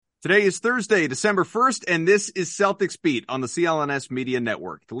Today is Thursday, December 1st, and this is Celtics Beat on the CLNS Media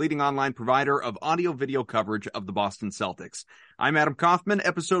Network, the leading online provider of audio-video coverage of the Boston Celtics. I'm Adam Kaufman,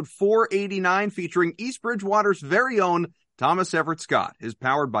 episode 489, featuring East Bridgewater's very own Thomas Everett Scott, is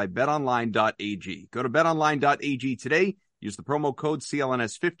powered by betonline.ag. Go to betonline.ag today, use the promo code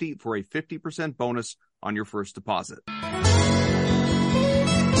CLNS50 for a 50% bonus on your first deposit.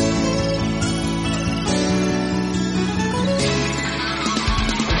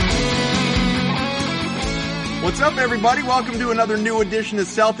 What's up, everybody? Welcome to another new edition of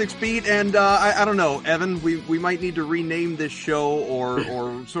Celtics Beat. And I don't know, Evan, we might need to rename this show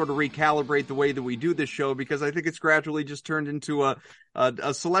or sort of recalibrate the way that we do this show, because I think it's gradually just turned into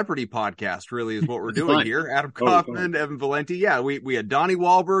a celebrity podcast, really, is what we're doing here. Adam Kaufman, Evan Valenti. Yeah, we had Donnie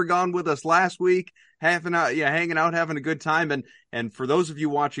Wahlberg on with us last week, hanging out, having a good time. And for those of you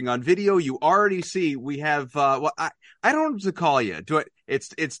watching on video, you already see we have, I don't know what to call you.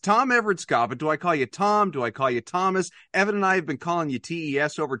 It's Tom Everett Scott, but do I call you Tom? Do I call you Thomas? Evan and I have been calling you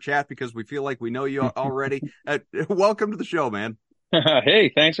TES over chat because we feel like we know you already. Welcome to the show, man.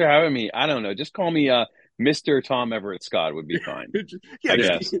 Hey, thanks for having me. I don't know. Just call me Mr. Tom Everett Scott would be fine. Yeah, I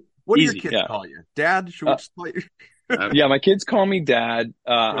guess. What do your kids call you? Dad? Should we just call you? Yeah, my kids call me Dad.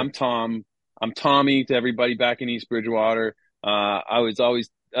 I'm Tom. I'm Tommy to everybody back in East Bridgewater. I was always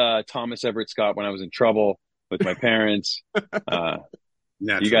Thomas Everett Scott when I was in trouble with my parents.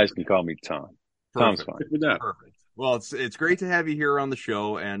 You guys can call me Tom. Perfect. Tom's fine. Perfect. Well, it's great to have you here on the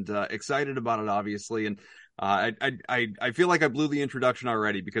show, and excited about it, obviously. And I feel like I blew the introduction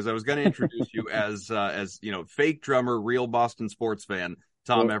already, because I was going to introduce you as fake drummer, real Boston sports fan,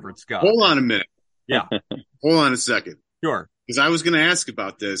 Tom Everett Scott. Hold on a minute. Yeah. Hold on a second. Sure. Because I was going to ask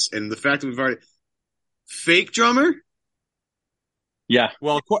about this, and the fact that we've already fake drummer. Yeah.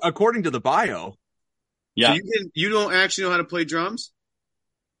 Well, according to the bio. Yeah. So you don't actually know how to play drums?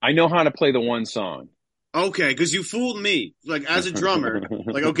 I know how to play the one song. Okay, because you fooled me. Like, as a drummer,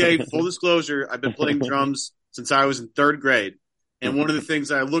 okay, full disclosure, I've been playing drums since I was in third grade. And one of the things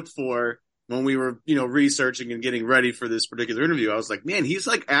I looked for when we were, researching and getting ready for this particular interview, I was like, man, he's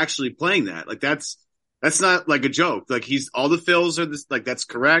like actually playing that. Like, that's not like a joke. Like, all the fills are this, like, that's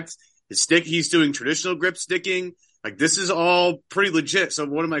correct. His stick, he's doing traditional grip sticking. Like, this is all pretty legit. So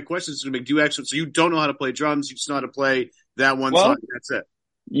one of my questions is going to be, so you don't know how to play drums, you just know how to play that one song, that's it.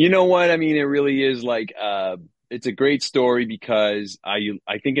 You know what? I mean, it really is like, it's a great story, because I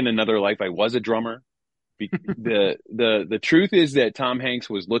think in another life I was a drummer. The truth is that Tom Hanks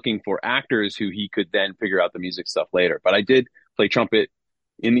was looking for actors who he could then figure out the music stuff later. But I did play trumpet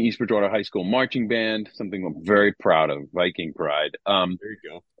in the East Bridgewater High School marching band, something I'm very proud of, Viking pride. There you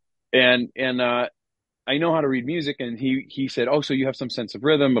go. And I know how to read music, and he said, "Oh, so you have some sense of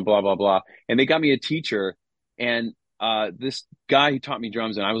rhythm," and blah blah blah. And they got me a teacher, and this guy who taught me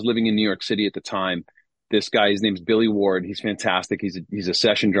drums, and I was living in New York City at the time. This guy, his name's Billy Ward. He's fantastic. He's a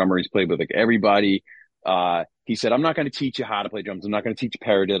session drummer. He's played with like everybody. He said, "I'm not going to teach you how to play drums. I'm not going to teach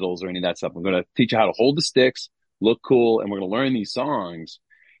paradiddles or any of that stuff. I'm going to teach you how to hold the sticks, look cool, and we're going to learn these songs."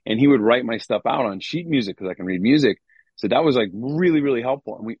 And he would write my stuff out on sheet music, because I can read music. So that was like really, really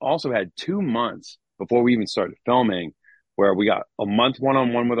helpful. And we also had 2 months before we even started filming, where we got a month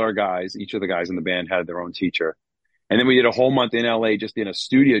one-on-one with our guys. Each of the guys in the band had their own teacher. And then we did a whole month in LA, just in a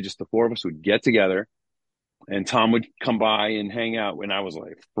studio, just the four of us would get together, and Tom would come by and hang out. And I was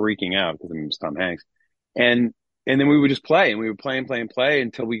like freaking out, because it was Tom Hanks. And then we would just play, and we would play and play and play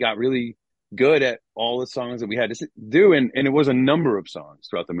until we got really good at all the songs that we had to do. And it was a number of songs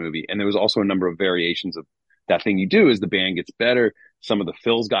throughout the movie. And there was also a number of variations of that thing you do as the band gets better. Some of the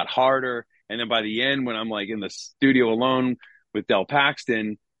fills got harder. And then by the end, when I'm like in the studio alone with Del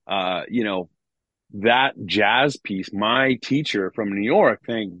Paxton, that jazz piece, my teacher from New York,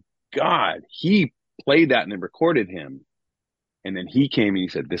 thank God, he played that and then recorded him. And then he came and he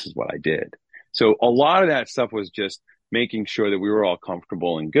said, "This is what I did." So a lot of that stuff was just making sure that we were all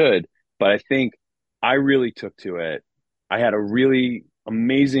comfortable and good. But I think I really took to it. I had a really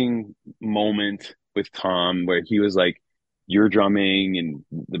amazing moment with Tom where he was like, "You're drumming and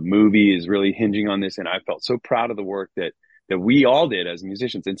the movie is really hinging on this." And I felt so proud of the work that we all did as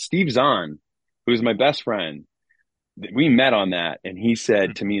musicians. And Steve Zahn, who was my best friend, we met on that. And he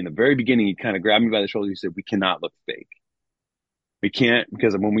said to me in the very beginning, he kind of grabbed me by the shoulder. He said, "We cannot look fake. We can't,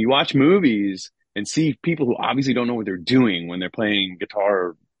 because when we watch movies and see people who obviously don't know what they're doing when they're playing guitar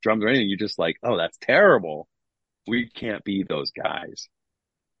or drums or anything, you're just like, oh, that's terrible. We can't be those guys."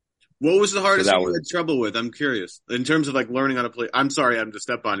 What was the hardest thing you had trouble with? I'm curious. In terms of like learning how to play. I'm sorry, I'm to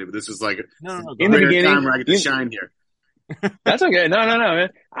step on you, but this is like in the beginning, time where I get to shine here. That's okay. No, man.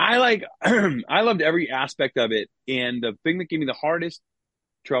 I loved every aspect of it. And the thing that gave me the hardest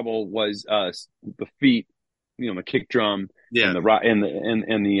trouble was the feet, the kick drum Yeah. and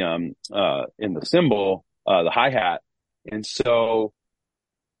the cymbal, the hi-hat. And so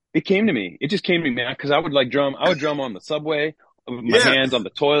it came to me. It just came to me, man, because I would drum on the subway, with my hands on the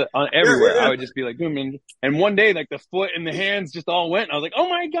toilet, on everywhere. I would just be like, and one day, like the foot and the hands just all went. And I was like, oh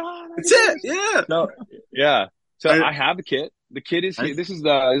my God. That's it. Yeah. So, yeah. So I have the kit. The kit is here. This is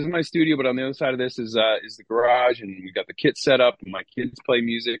my studio, but on the other side of this is the garage, and we got the kit set up, and my kids play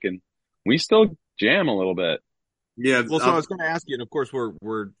music, and we still jam a little bit. Yeah. Well, so I was going to ask you, and of course,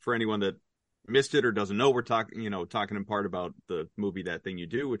 we're for anyone that missed it or doesn't know, we're talking in part about the movie That Thing You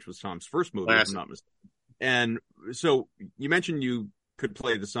Do, which was Tom's first movie, if I'm not mistaken. And so you mentioned you could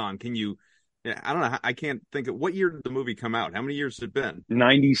play the song. Can you? I don't know. I can't think of what year did the movie come out. How many years has it been?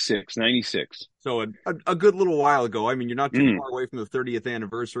 96. So a good little while ago. I mean, you're not too far away from the 30th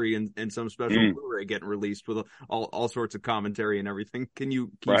anniversary and some special Blu-ray getting released with all sorts of commentary and everything. Can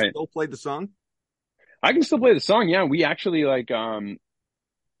you still play the song? I can still play the song. Yeah, we actually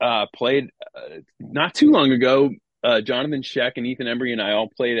played not too long ago. Jonathan Sheck and Ethan Embry and I all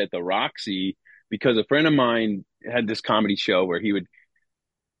played at the Roxy because a friend of mine had this comedy show where he would.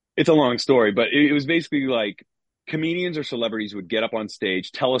 It's a long story, but it was basically like comedians or celebrities would get up on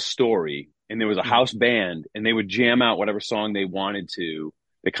stage, tell a story, and there was a house band, and they would jam out whatever song they wanted to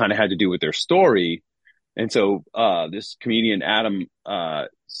that kind of had to do with their story. And so this comedian, Adam,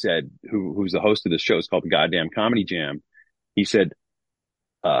 said, who's the host of this show, it's called the Goddamn Comedy Jam. He said,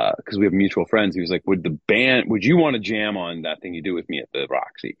 because we have mutual friends, he was like, would you want to jam on That Thing You Do with me at the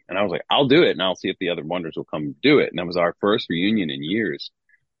Roxy? And I was like, I'll do it, and I'll see if the other Wonders will come do it. And that was our first reunion in years.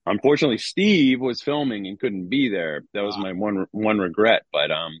 Unfortunately, Steve was filming and couldn't be there. That was my one regret.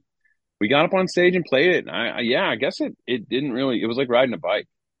 But we got up on stage and played it. And I guess it didn't really. It was like riding a bike.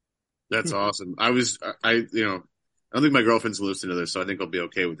 That's awesome. I don't think my girlfriend's listening to this, so I think I'll be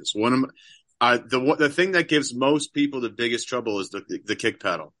okay with this. The thing that gives most people the biggest trouble is the kick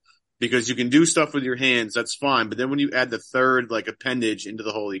pedal, because you can do stuff with your hands, that's fine. But then when you add the third appendage into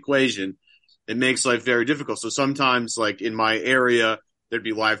the whole equation, it makes life very difficult. So sometimes, like in my area, there'd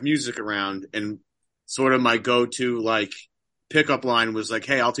be live music around, and sort of my go-to pickup line was like,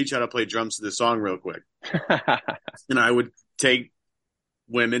 hey, I'll teach you how to play drums to this song real quick. And I would take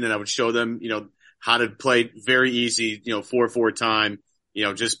women and I would show them, how to play very easy, 4/4 time,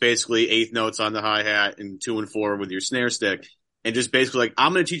 just basically eighth notes on the hi-hat and 2 and 4 with your snare stick. And just basically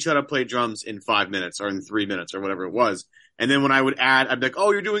I'm going to teach you how to play drums in 5 minutes or in 3 minutes or whatever it was. And then when I would add, I'd be like,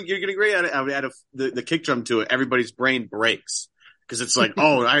 oh, you're getting great at it. I would add the kick drum to it. Everybody's brain breaks. Because it's like,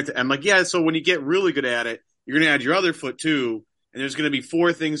 I'm like, yeah, so when you get really good at it, you're going to add your other foot too, and there's going to be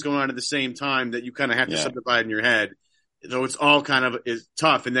 4 things going on at the same time that you kind of have to subdivide in your head. So it's all kind of is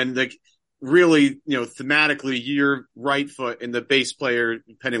tough. And then really, thematically, your right foot and the bass player,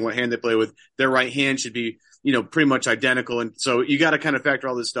 depending on what hand they play with, their right hand should be, pretty much identical. And so you got to kind of factor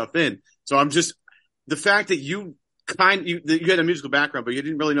all this stuff in. So I'm just, the fact that you had a musical background, but you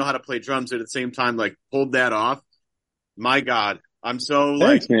didn't really know how to play drums at the same time, pulled that off. My God. I'm so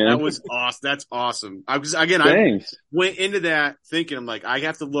Thanks, man. That was awesome. That's awesome. I went into that thinking, I'm like, I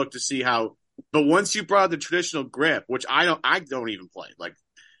have to look to see how, but once you brought the traditional grip, which I don't even play.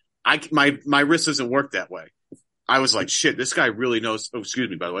 My wrist doesn't work that way. I was like, shit, this guy really knows. Oh, excuse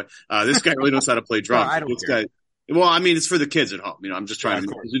me, by the way. This guy really knows how to play drums. I don't care. Well, I mean, it's for the kids at home. I'm just trying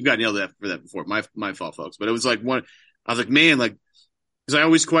to, we've gotten yelled at for that before. My fault, folks. But it was I was like, man, because I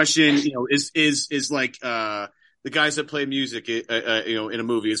always question, is the guys that play music, in a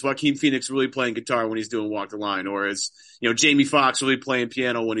movie, is Joaquin Phoenix really playing guitar when he's doing Walk the Line, or is Jamie Foxx really playing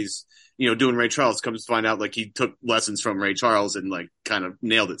piano when he's doing Ray Charles? Comes to find out he took lessons from Ray Charles and kind of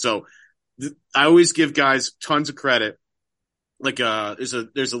nailed it. So I always give guys tons of credit. There's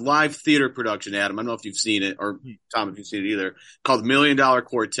a live theater production, Adam. I don't know if you've seen it, or Tom, if you've seen it either, called $1 Million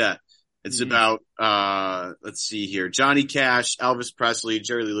Quartet. It's about, let's see here, Johnny Cash, Elvis Presley,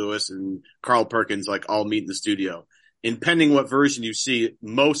 Jerry Lee Lewis, and Carl Perkins, all meet in the studio. And pending what version you see,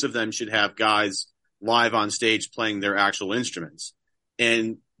 most of them should have guys live on stage playing their actual instruments.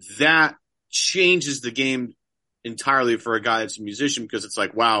 And that changes the game entirely for a guy that's a musician, because it's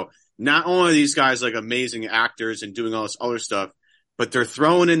wow, not only are these guys amazing actors and doing all this other stuff, but they're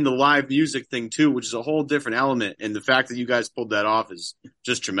throwing in the live music thing too, which is a whole different element. And the fact that you guys pulled that off is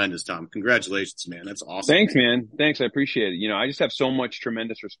just tremendous, Tom. Congratulations, man. That's awesome. Thanks, man. Thanks. I appreciate it. I just have so much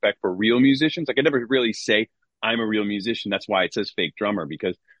tremendous respect for real musicians. I never really say I'm a real musician. That's why it says fake drummer,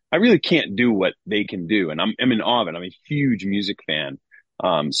 because I really can't do what they can do. And I'm in awe of it. I'm a huge music fan.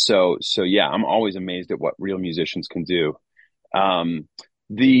 So yeah, I'm always amazed at what real musicians can do.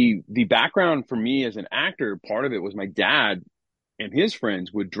 The background for me as an actor, part of it was my dad and his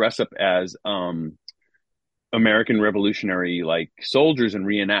friends would dress up as American Revolutionary like soldiers and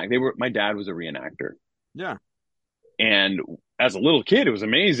reenact. My dad was a reenactor. Yeah. And as a little kid, it was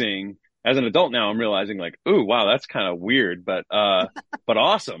amazing. As an adult now, I'm realizing like, ooh, wow, that's kind of weird, but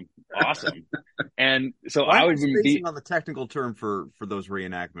awesome. And so Why I would be on the technical term for those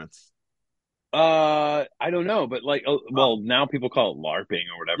reenactments. I don't know, but like, well, now people call it LARPing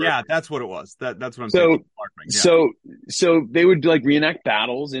or whatever. Yeah, that's what it was. That's what I'm thinking. LARPing. Yeah. So they would like reenact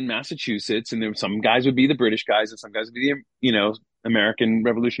battles in Massachusetts, and some guys would be the British guys, and some guys would be the American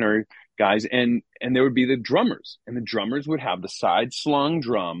Revolutionary guys, and there would be the drummers, and the drummers would have the side slung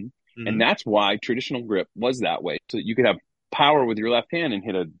drum, and that's why traditional grip was that way, so that you could have power with your left hand and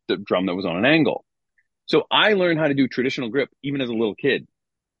hit the drum that was on an angle. So I learned how to do traditional grip even as a little kid,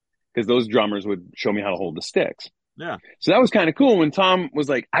 because those drummers would show me how to hold the sticks. Yeah. So that was kind of cool when Tom was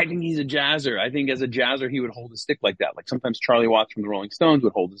like, I think he's a jazzer. I think as a jazzer, he would hold a stick like that. Like sometimes Charlie Watts from the Rolling Stones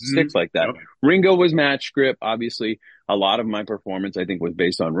would hold his sticks like that. Yep. Ringo was match grip. Obviously, a lot of my performance, I think, was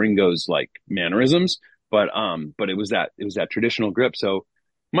based on Ringo's like mannerisms, but it was that traditional grip. So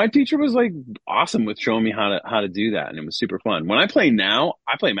my teacher was like awesome with showing me how to do that. And it was super fun. When I play now,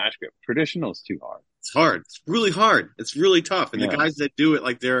 I play match grip. Traditional is too hard. It's hard. It's really hard. It's really tough. And the guys that do it,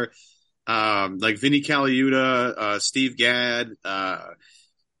 like they're, like Vinny Caliuta, Steve Gadd,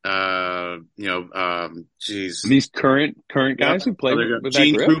 geez. These current guys who play with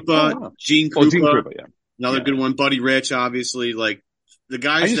Gene that grip? Krupa, Gene Krupa, yeah. Another good one. Buddy Rich, obviously. Like the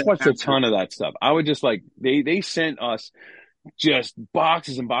guys. I just watched a ton of that stuff. I would just like, they sent us just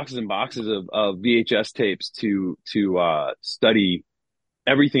boxes and boxes and boxes of VHS tapes to study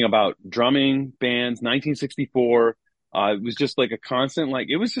everything about drumming, bands, 1964. It was just like a constant, like,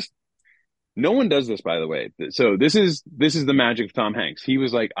 it was just, no one does this, by the way. So this is the magic of Tom Hanks. He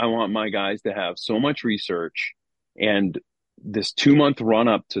was like, I want my guys to have so much research, and this 2-month run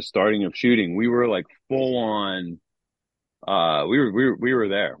up to starting of shooting, we were like full on, we were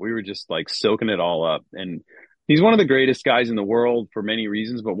there. We were just like soaking it all up. And he's one of the greatest guys in the world for many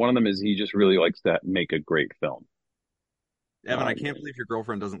reasons, but one of them is he just really likes to make a great film. Evan, I can't believe your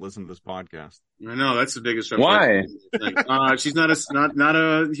girlfriend doesn't listen to this podcast. I know, that's the biggest. Why? She's not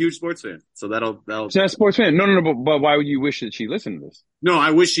a huge sports fan, so that'll. She's not a sports fan. No. But why would you wish that she listened to this? No,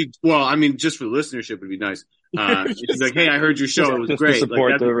 I wish she. Well, I mean, just for the listenership would be nice. She's like, hey, I heard your show; it was just great. To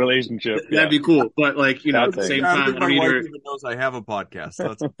support like, the relationship. That'd be cool. But like, at the same time, I don't need her. Even knows I have a podcast.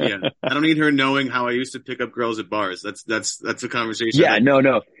 That's yeah, I don't need her knowing how I used to pick up girls at bars. That's a conversation. Yeah,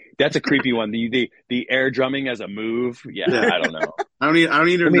 no. That's a creepy one. The air drumming as a move. Yeah, I don't know. I don't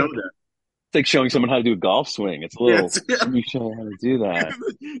need her to know that. It's like showing someone how to do a golf swing. It's a little. Let me show you how to do that.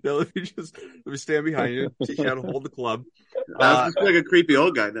 No, let me stand behind you. Teach you how to hold the club. I'm like a creepy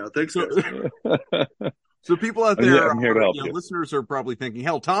old guy now. Thanks, guys. So people out there, I'm here to help you. Listeners are probably thinking,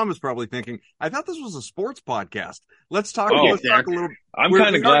 hell, Tom is probably thinking, I thought this was a sports podcast. Let's talk a little. I'm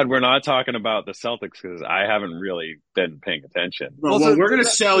kind of glad we're not talking about the Celtics, because I haven't really been paying attention. Well, we're going to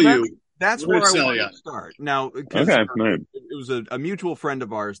sell you. That's where I want to start. Now, because it was a mutual friend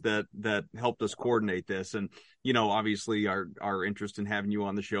of ours that helped us coordinate this. And, obviously our interest in having you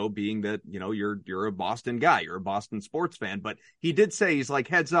on the show being that, you're a Boston guy, you're a Boston sports fan. But he did say, he's like,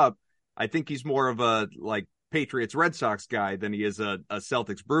 heads up, I think he's more of a like Patriots Red Sox guy than he is a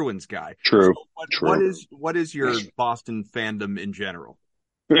Celtics Bruins guy. True. So True. What is your Boston fandom in general?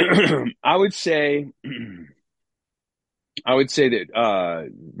 I would say that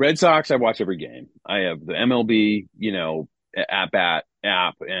Red Sox, I watch every game. I have the MLB, at bat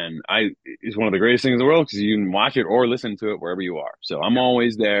app, and it's one of the greatest things in the world, because you can watch it or listen to it wherever you are. So I'm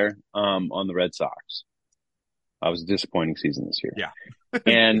always there on the Red Sox. I was a disappointing season this year. Yeah.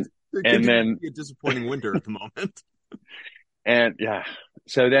 And then a disappointing winter at the moment. And yeah.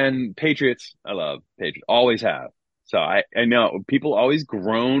 So then Patriots, I love Patriots. Always have. So I know people always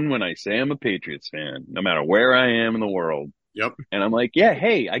groan when I say I'm a Patriots fan, no matter where I am in the world. Yep. And I'm like, yeah,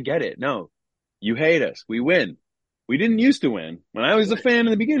 hey, I get it. No, you hate us. We win. We didn't used to win. When I was a fan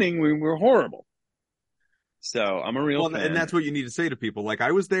in the beginning, we were horrible. So I'm a real fan. And that's what you need to say to people. Like,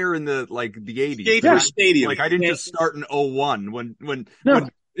 I was there in the 80s. Gaither Stadium. Like, I didn't just start in 01 when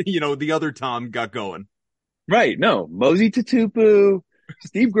the other Tom got going. Right. No. Mosey Tutupu,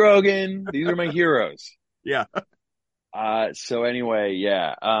 Steve Grogan. These are my heroes. Yeah. So anyway,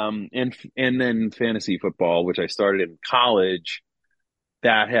 yeah. And then fantasy football, which I started in college,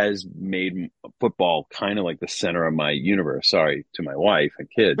 that has made football kind of like the center of my universe. Sorry to my wife and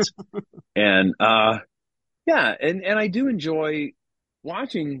kids. And, yeah. And I do enjoy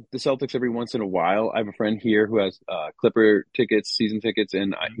watching the Celtics every once in a while. I have a friend here who has, Clipper tickets, season tickets,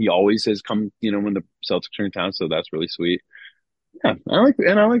 and he always says come, when the Celtics are in town. So that's really sweet. Yeah, I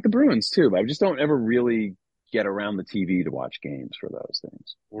like the Bruins too, but I just don't ever really get around the TV to watch games for those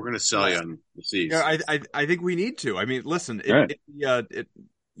things. We're going to sell you on the C's. Yeah, I think we need to. I mean, listen, All right.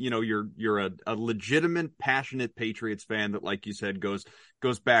 you're a legitimate, passionate Patriots fan that, like you said, goes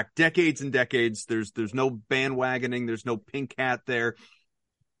back decades and decades. There's no bandwagoning. There's no pink hat there.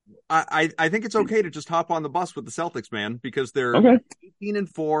 I think it's okay to just hop on the bus with the Celtics, man, because they're Okay.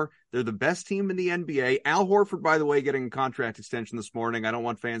 18-4. They're the best team in the NBA. Al Horford, by the way, getting a contract extension this morning. I don't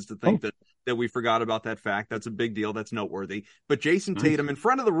want fans to think that we forgot about that fact. That's a big deal. That's noteworthy. But Jason Tatum in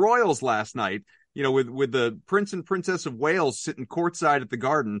front of the Royals last night, with the Prince and Princess of Wales sitting courtside at the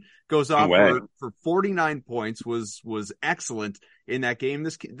Garden, goes off for 49 points, was excellent in that game.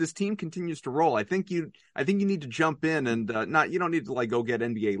 This team continues to roll. I think you need to jump in and you don't need to like go get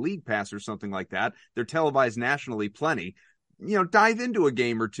NBA League Pass or something like that. They're televised nationally plenty. Dive into a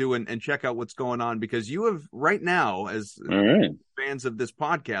game or two and check out what's going on, because you have right now, as fans of this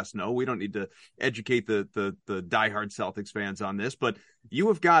podcast know, we don't need to educate the diehard Celtics fans on this, but you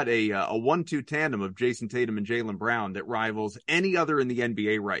have got a 1-2 tandem of Jason Tatum and Jaylen Brown that rivals any other in the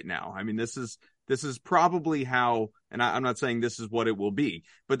NBA right now. I mean, this is probably how, and I'm not saying this is what it will be,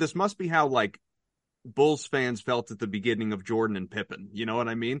 but this must be how like Bulls fans felt at the beginning of Jordan and Pippen. You know what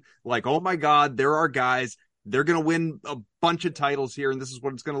I mean? Like, oh my God, there are guys. They're going to win a bunch of titles here, and this is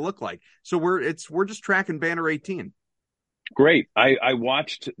what it's going to look like. So we're just tracking Banner 18. Great. I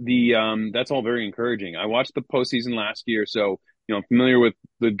watched that's all very encouraging. I watched the postseason last year, so I'm familiar with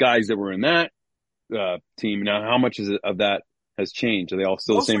the guys that were in that team. Now, how much of that has changed? Are they all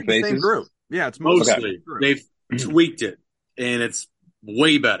still Mostly the same faces? Same group. Yeah, it's Mostly. They've tweaked it, and it's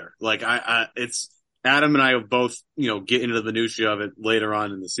way better. Like it's Adam and I have both get into the minutia of it later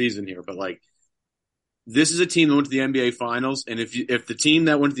on in the season here, but like, this is a team that went to the NBA Finals, and if the team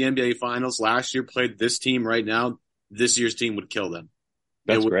that went to the NBA Finals last year played this team right now, this year's team would kill them.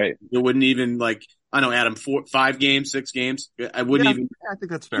 That's great. It wouldn't even, like, I know, Adam, 5 games, 6 games. I wouldn't even. I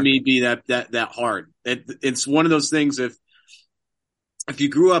think that's fair. Me be that hard. It's one of those things. If you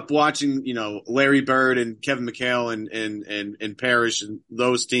grew up watching, Larry Bird and Kevin McHale and Parrish and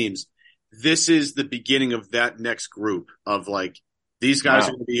those teams, this is the beginning of that next group of like, these guys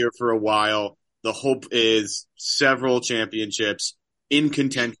are going to be here for a while. The hope is several championships in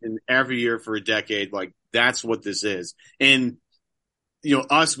contention every year for a decade. Like, that's what this is. And,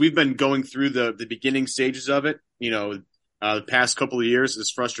 we've been going through the beginning stages of it, the past couple of years,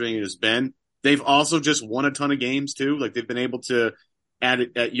 as frustrating as it's been. They've also just won a ton of games too. Like, they've been able to,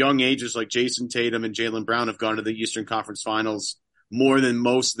 at young ages, like Jason Tatum and Jaylen Brown have gone to the Eastern Conference Finals more than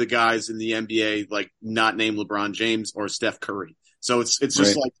most of the guys in the NBA, like not named LeBron James or Steph Curry. So it's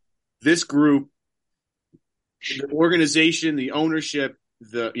just like, this group, the organization, the ownership,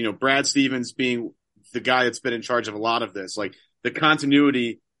 Brad Stevens being the guy that's been in charge of a lot of this, like the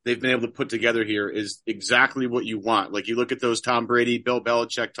continuity they've been able to put together here is exactly what you want. Like, you look at those Tom Brady, Bill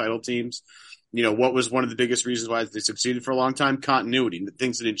Belichick title teams, what was one of the biggest reasons why they succeeded for a long time? Continuity.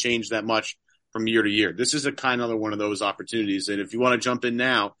 Things didn't change that much from year to year. This is a kind of one of those opportunities. And if you want to jump in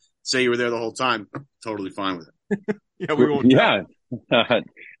now, say you were there the whole time, totally fine with it. Yeah, we won't. Yeah.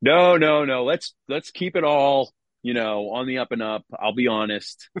 No. Let's keep it all, on the up and up. I'll be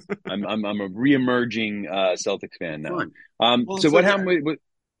honest. I'm a reemerging Celtics fan now. So what happened with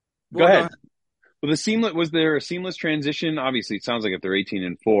go ahead. Well, was there a seamless transition? Obviously, it sounds like if they're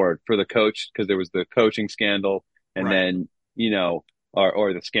 18-4 for the coach, because there was the coaching scandal, and then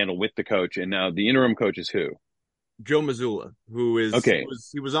or the scandal with the coach, and now the interim coach is who? Joe Mazzulla, who is okay.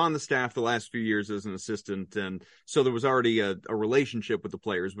 He was on the staff the last few years as an assistant, and so there was already a relationship with the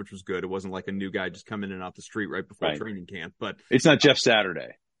players, which was good. It wasn't like a new guy just coming in off the street right before training camp. But it's not Jeff Saturday.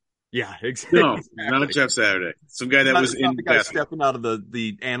 Yeah, exactly. No, not Jeff Saturday. Some guy that was in the guy stepping out of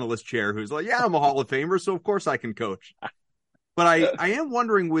the analyst chair who's like, yeah, I'm a Hall of Famer, so of course I can coach. But I am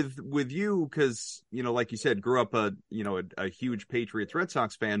wondering with you, because like you said, grew up a huge Patriots Red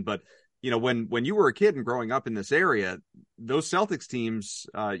Sox fan, but when you were a kid and growing up in this area, those Celtics teams,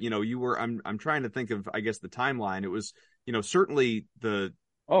 you were, I'm trying to think of, I guess, the timeline. It was, certainly the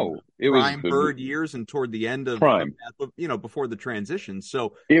prime Bird years and toward the end of prime, before the transition.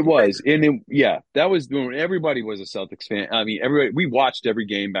 So it was, that was when everybody was a Celtics fan. I mean, we watched every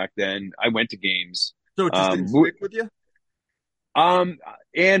game back then. I went to games. So it just didn't stick with you?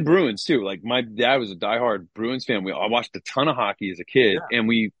 And Bruins too. Like, my dad was a diehard Bruins fan. I watched a ton of hockey as a kid, and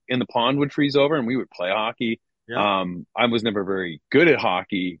in the pond would freeze over and we would play hockey. Yeah. I was never very good at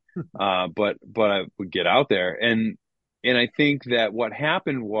hockey, but I would get out there. And I think that what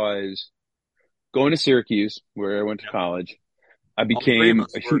happened was going to Syracuse, where I went to college. I became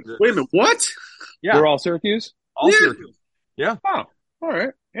wait a minute, what? Yeah. We're all Syracuse? All Syracuse. Yeah. Oh, all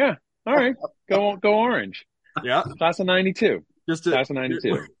right. Yeah. All right. Go Orange. Yeah. Class of 92. Just Class of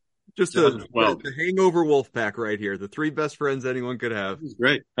 92. Just the hangover wolf pack right here. The three best friends anyone could have. This is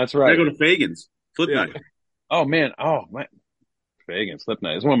great. That's right. I go to Fagan's. Flip night. Oh, man. Oh, my. Fagan's Flip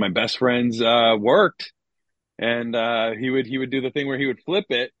night. It's one of my best friends worked. And he would do the thing where he would flip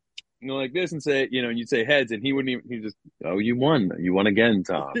it, like this, and say, and you'd say heads, and he wouldn't even. He just, oh, you won again,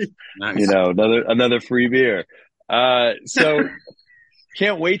 Tom. Nice. Another free beer. So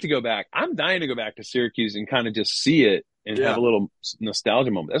can't wait to go back. I'm dying to go back to Syracuse and kind of just see it and have a little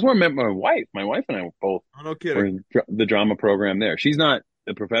nostalgia moment. That's where I met my wife. My wife and I were both were in the drama program there. She's not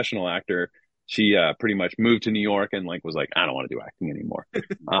a professional actor. She pretty much moved to New York and was like, I don't want to do acting anymore.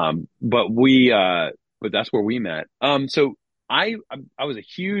 But that's where we met. So I was a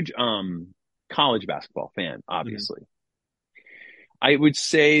huge college basketball fan, obviously. Mm-hmm. I would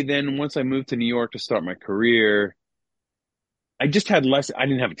say then once I moved to New York to start my career, I just had I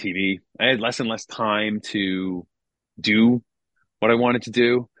didn't have a TV. I had less and less time to do what I wanted to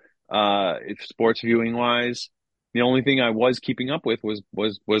do, sports viewing wise. The only thing I was keeping up with was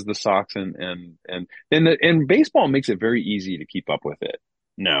the Sox and baseball makes it very easy to keep up with it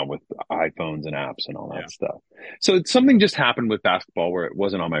now with iPhones and apps and all that stuff. So something just happened with basketball where it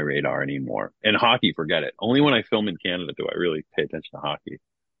wasn't on my radar anymore. And hockey, forget it. Only when I film in Canada do I really pay attention to hockey.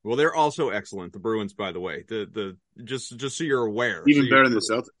 Well, they're also excellent. The Bruins, by the way, just so you're aware, even better than the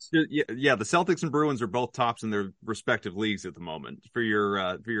Celtics. Yeah, the Celtics and Bruins are both tops in their respective leagues at the moment. For your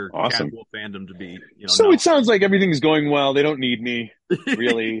awesome. casual fandom to be, So it sounds like everything's going well. They don't need me,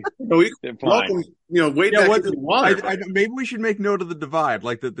 really. They're fine. Wait. Maybe we should make note of the divide.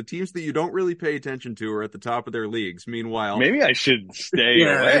 Like the teams that you don't really pay attention to are at the top of their leagues. Meanwhile, maybe I should stay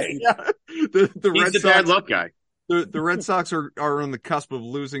away. Yeah, the He's Red the Sox, bad luck guy. The Red Sox are on the cusp of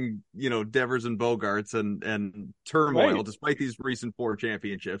losing, Devers and Bogarts and turmoil, despite these recent 4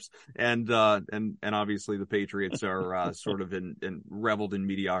 championships. And obviously the Patriots are sort of reveled in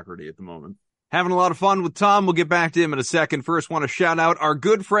mediocrity at the moment. Having a lot of fun with Tom. We'll get back to him in a second. First, want to shout out our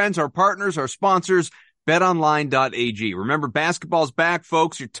good friends, our partners, our sponsors, BetOnline.ag. Remember, basketball's back,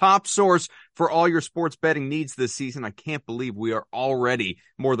 folks. Your top source for all your sports betting needs this season. I can't believe we are already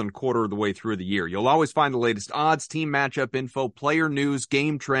more than a quarter of the way through the year. You'll always find the latest odds, team matchup info, player news,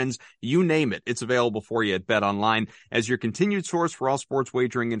 game trends, you name it. It's available for you at BetOnline. As your continued source for all sports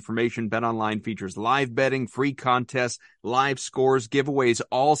wagering information, BetOnline features live betting, free contests, live scores, giveaways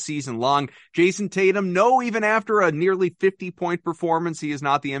all season long. Jason Tatum, no, even after a nearly 50-point performance, he is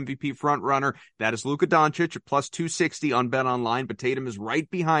not the MVP frontrunner. That is Luka Doncic at plus 260 on BetOnline, but Tatum is right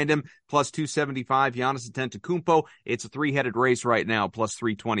behind him, plus 275. Giannis Antetokounmpo, it's a three-headed race right now, plus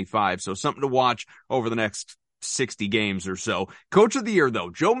 325. So something to watch over the next 60 games or so. Coach of the year, though,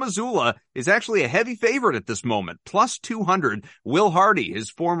 Joe Mazzulla is actually a heavy favorite at this moment, plus 200. Will Hardy, his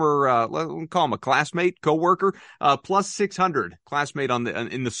former, let's call him a classmate, coworker, plus 600. Classmate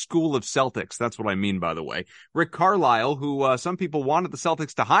in the school of Celtics. That's what I mean, by the way. Rick Carlisle, who some people wanted the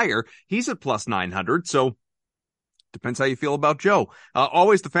Celtics to hire, he's at plus 900. So depends how you feel about Joe.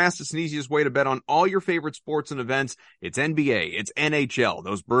 Always the fastest and easiest way to bet on all your favorite sports and events. It's NBA, it's NHL.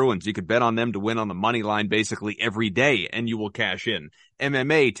 Those Bruins, you could bet on them to win on the money line basically every day, and you will cash in.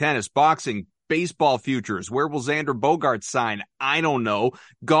 MMA, tennis, boxing, baseball futures. Where will Xander Bogaerts sign? I don't know.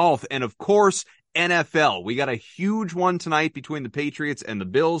 Golf, and of course, NFL. We got a huge one tonight between the Patriots and the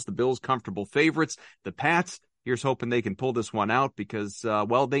Bills. The Bills comfortable favorites. The Pats, here's hoping they can pull this one out because,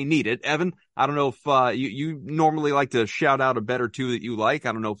 they need it. Evan, I don't know if you normally like to shout out a bet or two that you like.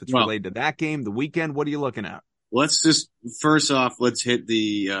 I don't know if it's related to that game, the weekend. What are you looking at? Let's just first off, let's hit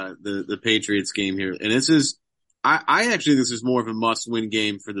the Patriots game here. And this is, I actually think this is more of a must-win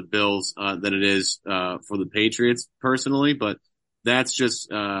game for the Bills than it is for the Patriots personally. But that's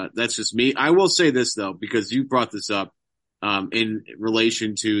just me. I will say this though, because you brought this up in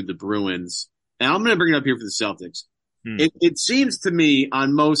relation to the Bruins. And I'm going to bring it up here for the Celtics. It seems to me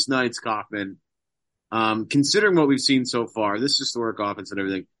on most nights, Kaufman, considering what we've seen so far, this historic offense and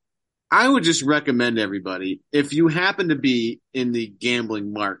everything, I would just recommend everybody, if you happen to be in the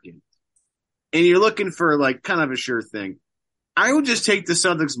gambling market and you're looking for like kind of a sure thing, I would just take the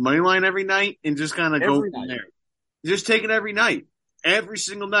Celtics money line every night and just kind of go from there. Just take it every night, every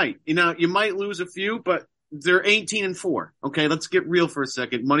single night. You might lose a few, but they're 18-4. Okay, let's get real for a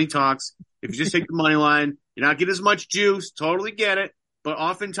second. Money talks. If you just take the money line, you're not getting as much juice. Totally get it. But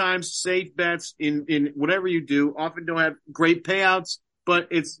oftentimes safe bets in whatever you do often don't have great payouts, but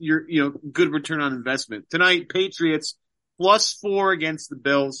it's your, good return on investment. Tonight, Patriots +4 against the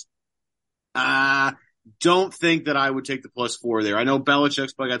Bills. Don't think that I would take the +4 there. I know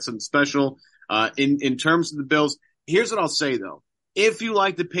Belichick's probably got something special. In terms of the Bills, Here's what I'll say, though. If you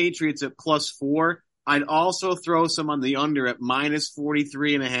like the Patriots at +4, I'd also throw some on the under at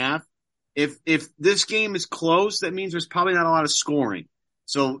 -43.5. If this game is close, that means there's probably not a lot of scoring.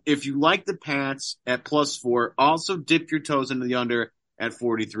 So if you like the Pats at +4, also dip your toes into the under at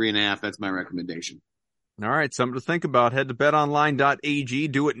 43.5. That's my recommendation. All right, something to think about. Head to betonline.ag.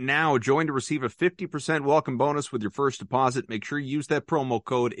 Do it now. Join to receive a 50% welcome bonus with your first deposit. Make sure you use that promo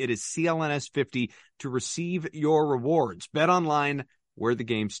code. It is CLNS50 to receive your rewards. BetOnline, where the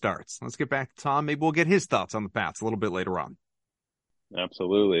game starts. Let's get back to Tom. Maybe we'll get his thoughts on the Pats a little bit later on.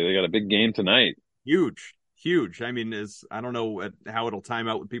 Absolutely. They got a big game tonight. Huge. I mean, I don't know how it'll time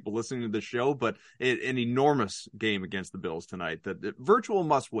out with people listening to the show, but an enormous game against the Bills tonight. The virtual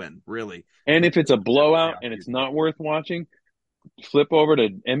must win, really. And if it's a blowout and it's not worth watching, flip over to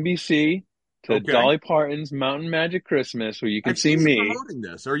NBC to Dolly Parton's Mountain Magic Christmas, where you can see me promoting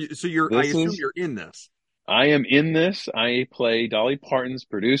this. I assume you're in this. I am in this. I play Dolly Parton's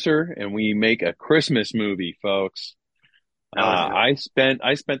producer, and we make a Christmas movie, folks. I spent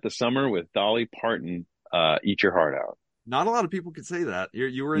the summer with Dolly Parton. Eat your heart out. Not a lot of people could say that.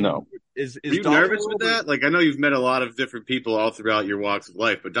 You were in. No. Are you nervous with that? Like, I know you've met a lot of different people all throughout your walks of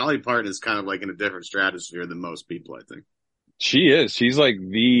life, but Dolly Parton is kind of like in a different stratosphere than most people, I think. She is. She's like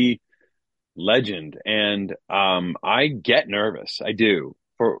the legend, and I get nervous. I do.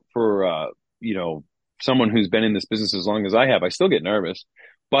 For someone who's been in this business as long as I have, I still get nervous.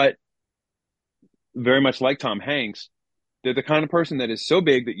 But very much like Tom Hanks, they're the kind of person that is so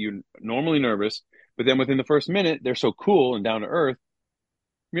big that you're normally nervous. But then within the first minute, they're so cool and down to earth,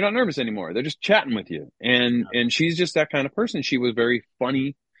 you're not nervous anymore. They're just chatting with you. And she's just that kind of person. She was very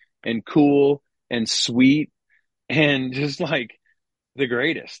funny and cool and sweet and just like the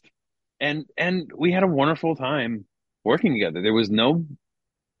greatest. And we had a wonderful time working together. There was no,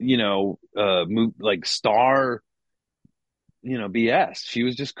 star, BS. She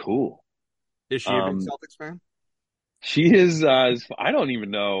was just cool. Is she a big Celtics fan? She is, I don't even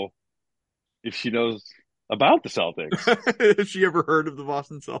know if she knows about the Celtics. Has she ever heard of the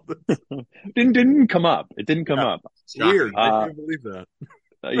Boston Celtics? Didn't come up. It didn't come up. It's weird. I can't believe that.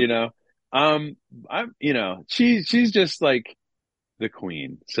 She's just like the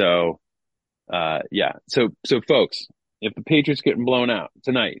queen. So, So folks, if the Patriots getting blown out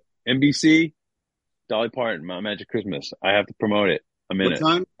tonight, NBC, Dolly Parton, My Magic Christmas, I have to promote it. A minute. What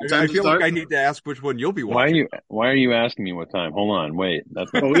time I feel like I need to ask which one you'll be watching. Why are you asking me what time? Hold on, wait.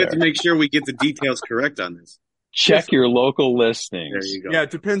 We have to make sure we get the details correct on this. Check your local listings. There you go. Yeah,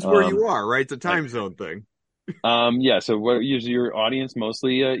 it depends where you are, right? It's a time zone thing. So what is your audience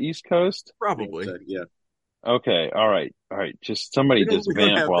mostly East Coast? Probably. Yeah. Okay. All right. Just somebody just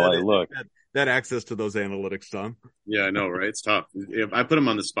vamp while I look. That access to those analytics, Tom. Yeah, I know, right? It's tough. If I put them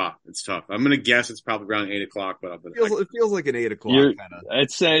on the spot, it's tough. I'm going to guess it's probably around 8:00, but it feels like an 8:00 kind of.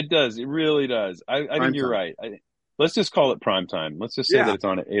 It does. It really does. I think you're right. Let's just call it prime time. Let's just say that it's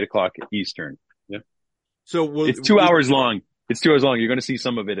on at 8:00 Eastern. Yeah. So it's 2 hours long. It's 2 hours long. You're going to see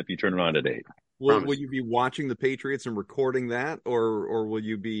some of it if you turn it on at 8. Will you be watching the Patriots and recording that, or will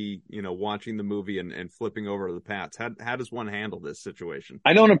you be, watching the movie and flipping over to the Pats? How does one handle this situation?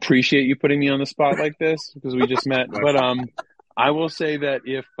 I don't appreciate you putting me on the spot like this because we just met, but I will say that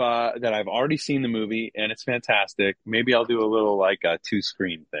if that I've already seen the movie and it's fantastic, maybe I'll do a little like a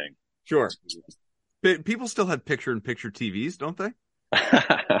 2-screen thing. Sure. But people still have picture-in-picture TVs, don't they?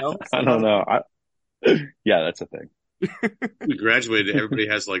 No? I don't know. Yeah, that's a thing. We graduated. Everybody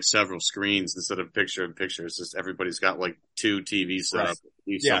has like several screens instead of picture-in-picture. It's just everybody's got like 2 TVs set up.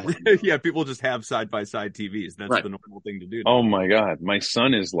 Yeah. People just have side-by-side TVs. That's the normal thing to do. Oh my God. My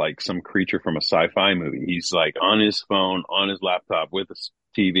son is like some creature from a sci-fi movie. He's like on his phone, on his laptop with a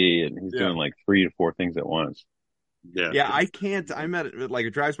TV, and he's doing like 3 to 4 things at once. Yeah, I can't.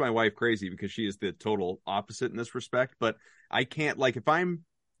 It drives my wife crazy because she is the total opposite in this respect. But I can't, if I'm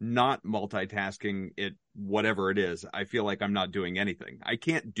not multitasking it, whatever it is, I feel like I'm not doing anything. I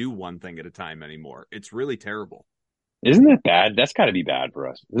can't do one thing at a time anymore. It's really terrible. Isn't that bad? That's got to be bad for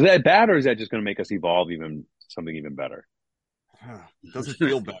us. Is that bad, or is that just going to make us evolve something even better? It doesn't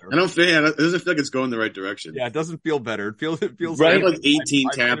feel better. It doesn't feel like it's going the right direction. Yeah, it doesn't feel better. It feels right. I have like 18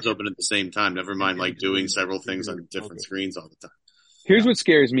 tabs open at the same time. Never mind doing several things on different screens all the time. Here's what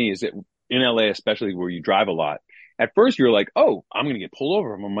scares me is that in LA, especially where you drive a lot, at first you're like, oh, I'm going to get pulled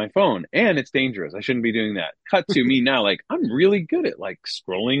over on my phone and it's dangerous. I shouldn't be doing that. Cut to me now, I'm really good at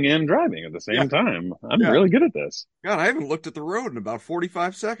scrolling and driving at the same time. I'm really good at this. God, I haven't looked at the road in about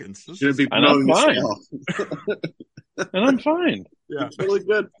 45 seconds. And I'm fine. And I'm fine. Yeah. It's really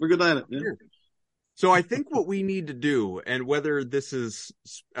good. We're good at it. Yeah. So I think what we need to do, and whether this is,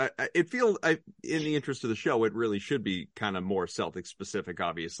 in the interest of the show, it really should be kind of more Celtics specific,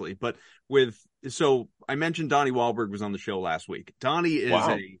 obviously. But so I mentioned Donnie Wahlberg was on the show last week. Donnie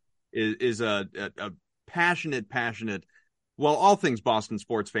is a passionate, well, all things Boston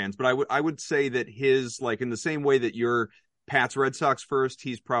sports fans, but I would say that his, like, in the same way that you're Pats Red Sox first,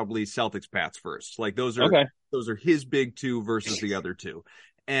 he's probably Celtics Pats first. Like those are his big two versus the other two.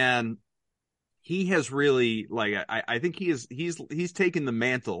 And he has really, like, I think he's taken the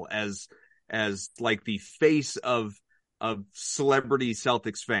mantle as like the face of celebrity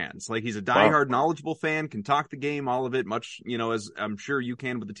Celtics fans. Like, he's a diehard, knowledgeable fan, can talk the game, all of it, much, as I'm sure you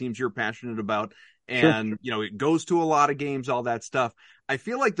can with the teams you're passionate about. And, it goes to a lot of games, all that stuff. I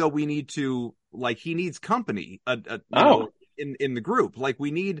feel like, though, we need to, like, he needs company, in the group. Like,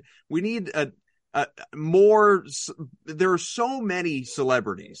 we need more. There are so many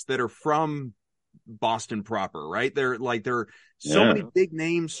celebrities that are from Boston proper, right? There are so many big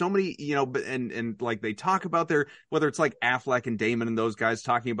names, so many, and like, they talk about whether it's like Affleck and Damon and those guys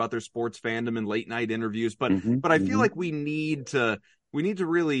talking about their sports fandom and late night interviews. But I feel like we need to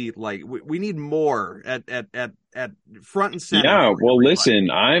really, like, we need more at front and center. Yeah. Well, listen,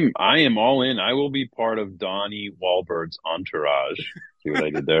 I am all in. I will be part of Donnie Wahlberg's entourage. See what I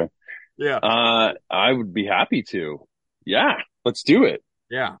did there? Yeah. I would be happy to. Yeah. Let's do it.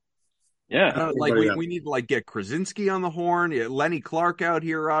 Yeah. Yeah. Like, we need to, like, get Krasinski on the horn. Lenny Clark out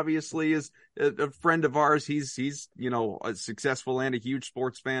here, obviously, is a friend of ours. He's a successful and a huge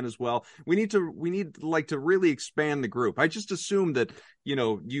sports fan as well. We need to really expand the group. I just assume that,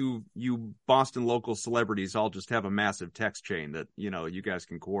 you Boston local celebrities all just have a massive text chain that, you guys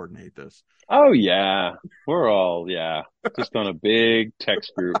can coordinate this. Oh yeah. We're all, just on a big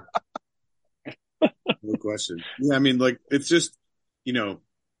text group. No question. Yeah. I mean, like, it's just,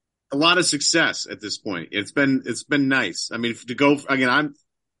 a lot of success at this point. It's been nice. I mean, to go again,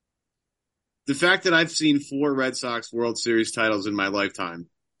 the fact that I've seen 4 Red Sox World Series titles in my lifetime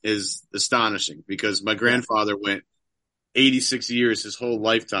is astonishing, because my grandfather went 86 years, his whole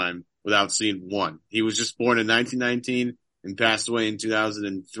lifetime, without seeing one. He was just born in 1919 and passed away in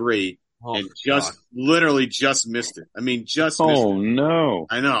 2003. And literally just missed it. I mean, just missed it. Oh no!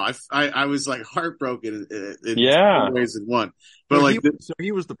 I know. I was like heartbroken in 2 ways in one. But so like, so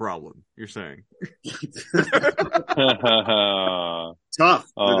he was the problem. You're saying? Tough.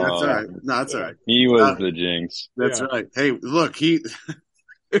 That's all right. No, that's all right. He was the jinx. That's right. Hey, look, he.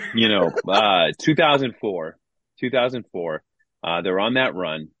 2004. They're on that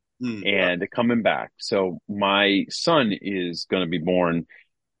run and they're coming back. So my son is going to be born.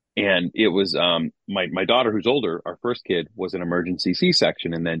 And it was my daughter, who's older, our first kid, was an emergency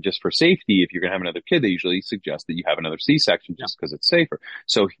C-section. And then, just for safety, if you're going to have another kid, they usually suggest that you have another C-section just because it's safer.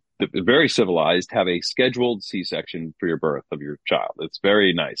 So, very civilized, have a scheduled C-section for your birth of your child. It's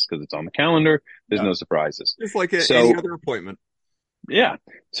very nice because it's on the calendar. There's no surprises. It's like any other appointment. Yeah.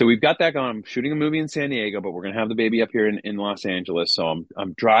 So we've got that going. I'm shooting a movie in San Diego, but we're going to have the baby up here in Los Angeles. So I'm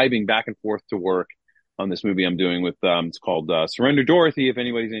driving back and forth to work on this movie I'm doing with, it's called Surrender Dorothy, if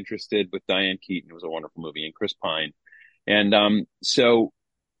anybody's interested, with Diane Keaton. It was a wonderful movie, and Chris Pine. And so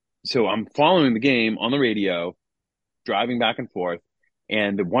I'm following the game on the radio, driving back and forth,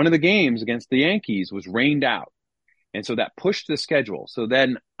 and one of the games against the Yankees was rained out. And so that pushed the schedule. So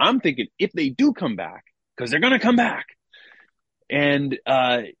then I'm thinking, if they do come back, because they're going to come back, and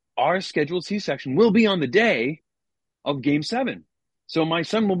our scheduled C-section will be on the day of Game 7. So my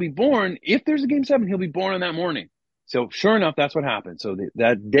son will be born, if there's a Game 7, he'll be born on that morning. So sure enough, that's what happened. So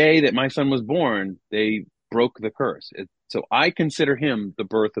that day that my son was born, they broke the curse. So I consider him the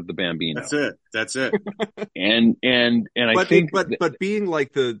birth of the Bambino. That's it. and I think, but being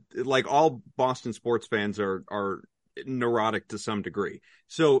like all Boston sports fans are neurotic to some degree.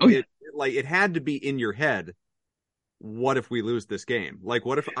 So it had to be in your head. What if we lose this game? Like,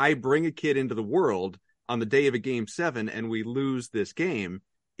 what if I bring a kid into the world on the day of a Game 7 and we lose this game?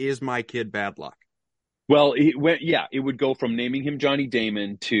 Is my kid bad luck? Well, it would go from naming him Johnny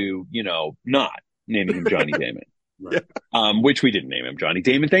Damon to, not naming him Johnny Damon. Right. Which we didn't name him Johnny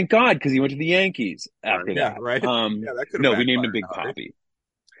Damon, thank God, because he went to the Yankees after that. Right. No, we named him Big Poppy.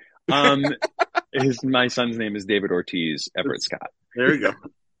 My son's name is David Ortiz Everett Scott. There you go.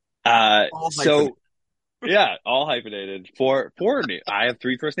 All hyphenated. Four names. I have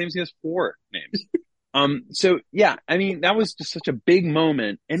 3 first names. He has 4 names. I mean, that was just such a big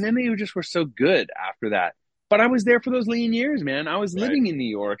moment. And then they just were so good after that. But I was there for those lean years, man. I was living in New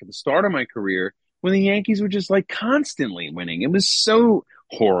York at the start of my career when the Yankees were just like constantly winning. It was so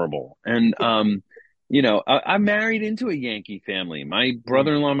horrible. And, I'm married into a Yankee family. My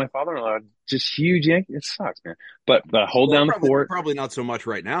brother-in-law and my father-in-law are just huge Yankee. It sucks, man. But I hold down the fort. Probably not so much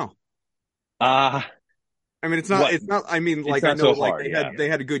right now. Uh I mean, what? it's not. I mean, like, It's I not know, so like hard. they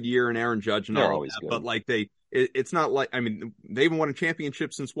had a good year in Aaron Judge and They're all of always that, good. but like it's not like, I mean, they haven't won a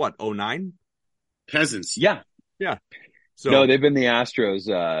championship since what, 09? Peasants. Yeah. So No, they've been the Astros,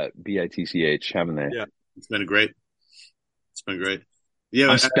 BITCH, haven't they? Yeah, it's been great. Yeah,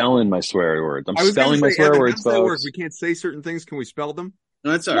 I'm spelling my swear words. I'm I was spelling gonna my say, swear Evan, how words, does that work? folks. We can't say certain things. Can we spell them?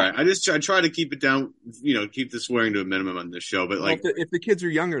 no, that's all right. I try to keep it down, keep the swearing to a minimum on this show. But Well, like, if the kids are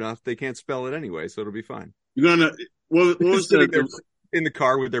young enough, they can't spell it anyway, so it'll be fine. you're gonna what was Sitting there in the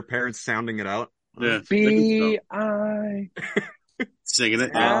car with their parents sounding it out? yeah, B-I. singing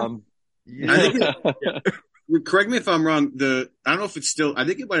it? Yeah. I think correct me if I'm wrong. I don't know if it's still. I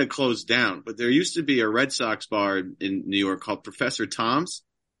think it might have closed down, but there used to be a Red Sox bar in New York called Professor Tom's.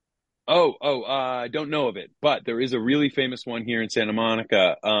 I don't know of it, but there is a really famous one here in Santa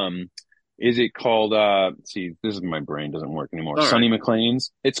Monica. Is it called, see, this is my brain doesn't work anymore. All right. Sonny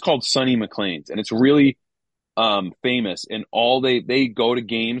McLean's. It's called Sonny McLean's, and it's really, famous. And they go to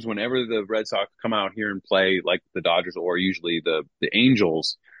games whenever the Red Sox come out here and play, like the Dodgers or usually the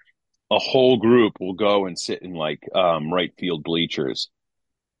Angels. A whole group will go and sit in like, right field bleachers.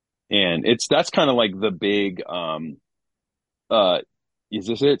 And that's kind of like the big, is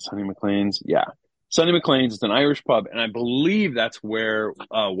this it? Sonny McLean's? Yeah. Sonny McLean's is an Irish pub, and I believe that's where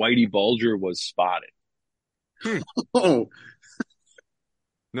Whitey Bulger was spotted. Oh,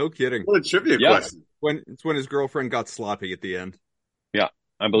 No kidding. what a trivia Yeah. question! It's when his girlfriend got sloppy at the end. Yeah.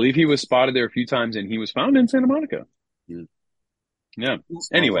 I believe he was spotted there a few times, and he was found in Santa Monica. Yeah. Yeah.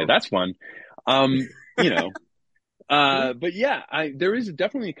 Anyway, that's fun. You know. But yeah, there is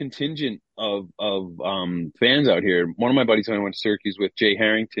definitely a contingent of fans out here. One of my buddies who I went to Syracuse with, Jay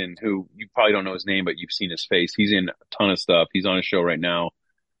Harrington, who you probably don't know his name, but you've seen his face. He's in a ton of stuff. He's on a show right now,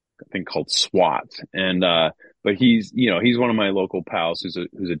 I think called SWAT. And but he's one of my local pals who's a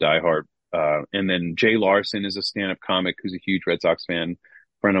diehard. And then Jay Larson is a stand-up comic who's a huge Red Sox fan,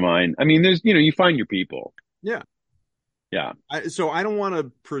 friend of mine. I mean, there's you find your people. Yeah. Yeah. So I don't want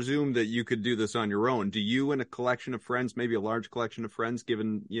to presume that you could do this on your own. Do you and a collection of friends, maybe a large collection of friends,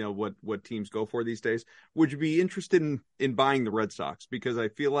 given, what teams go for these days, would you be interested in buying the Red Sox? Because I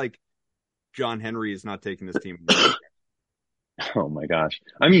feel like John Henry is not taking this team. Oh my gosh.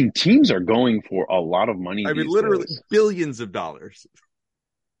 I mean, teams are going for a lot of money. I mean, these literally days. billions of dollars.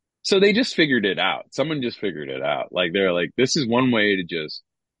 So they just figured it out. Someone just figured it out. Like they're like, this is one way to just,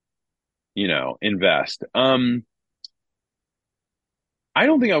 invest. I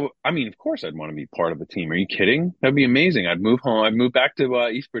don't think I mean, of course I'd want to be part of a team. Are you kidding? That'd be amazing. I'd move home. I'd move back to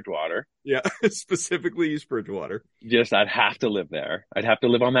East Bridgewater. Yeah, specifically East Bridgewater. I'd have to live there. I'd have to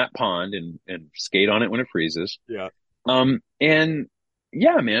live on that pond and skate on it when it freezes. Yeah. And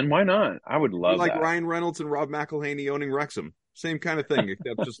yeah, man, why not? I would love like that. Ryan Reynolds and Rob McElhaney owning Wrexham. Same kind of thing,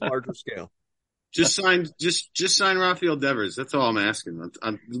 except just larger scale. Just sign Rafael Devers. That's all I'm asking.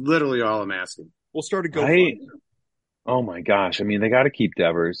 I'm literally all I'm asking. We'll start a GoFundMe. Right? Oh my gosh. I mean, they got to keep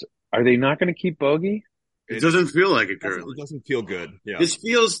Devers. Are they not going to keep Bogey? It doesn't feel like it currently. It doesn't feel good. Yeah. This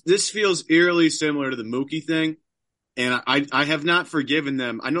feels eerily similar to the Mookie thing, and I have not forgiven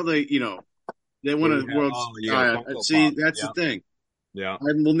them. I know they won a World. See, that's the thing. Yeah,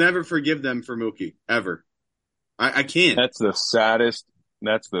 I will never forgive them for Mookie ever. I can't. That's the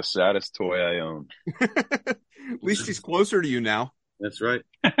saddest toy I own. At least he's closer to you now. That's right.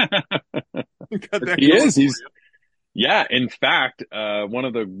 He is. Yeah. In fact, one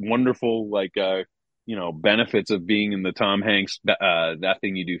of the wonderful, benefits of being in the Tom Hanks, That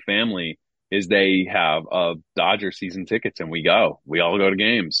Thing You Do family is they have Dodger season tickets and we all go to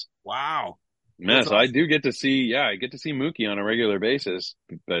games. Wow. Yeah. So awesome. I get to see Mookie on a regular basis,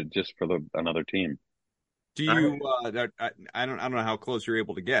 but just for another team. Do you, I don't know how close you're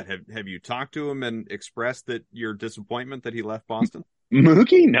able to get. Have you talked to him and expressed that your disappointment that he left Boston?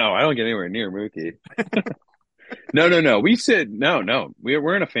 Mookie? No, I don't get anywhere near Mookie. No. We sit,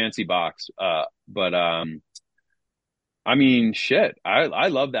 we're in a fancy box. But I mean, shit, I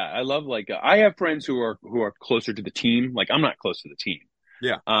love that. I love, I have friends who are closer to the team. Like, I'm not close to the team.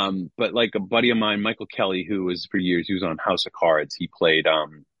 Yeah. But like a buddy of mine, Michael Kelly, who was for years, he was on House of Cards. He played,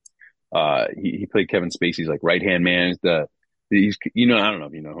 he played Kevin Spacey's right-hand man. I don't know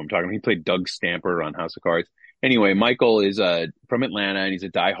if you know who I'm talking about. He played Doug Stamper on House of Cards. Anyway, Michael is, from Atlanta and he's a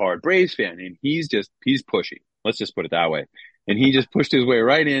diehard Braves fan and he's pushy. Let's just put it that way. And he just pushed his way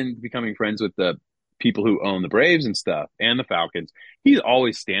right in, becoming friends with the people who own the Braves and stuff and the Falcons. He's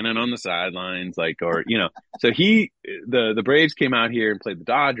always standing on the sidelines, so the Braves came out here and played the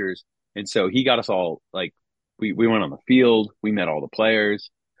Dodgers And so he got us all like, we went on the field. We met all the players.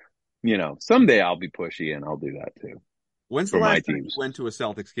 Someday I'll be pushy and I'll do that too When's the for my last time you teams. went to a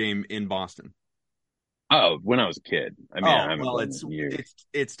Celtics game in Boston? Oh, when I was a kid. I mean, I haven't well, been in years.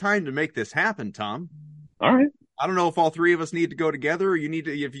 it's time to make this happen, Tom. All right. I don't know if all three of us need to go together, or you need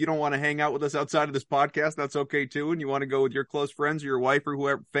to. If you don't want to hang out with us outside of this podcast, that's okay too. And you want to go with your close friends or your wife or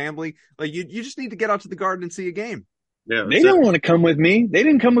whoever, family, like you just need to get out to the Garden and see a game. Yeah, They don't want to come with me. They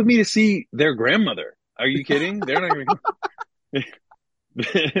didn't come with me to see their grandmother. Are you kidding? They're not going to.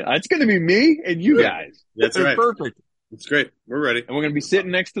 It's going to be me and you guys. That's right. Perfect. It's great. We're ready. And we're going to be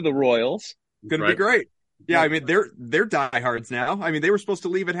sitting next to the Royals. Going to be great. Yeah, I mean they're diehards now. I mean they were supposed to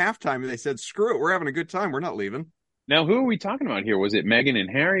leave at halftime, and they said, "Screw it, we're having a good time. We're not leaving." Now, who are we talking about here? Was it Meghan and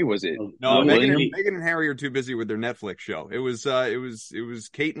Harry? Was it No? William? Meghan and Harry are too busy with their Netflix show. It was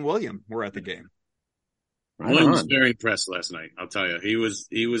Kate and William were at the game. William was very impressed last night. I'll tell you,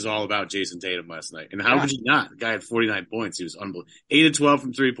 he was all about Jason Tatum last night. And how could you not? The guy had 49 points. He was unbelievable. 8 of 12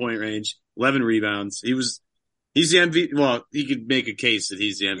 from 3-point range, 11 rebounds. He's the MVP. Well, he could make a case that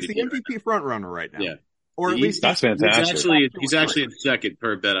he's the MVP. He's the MVP front runner right now. Yeah. Or at least that's fantastic. He's actually in second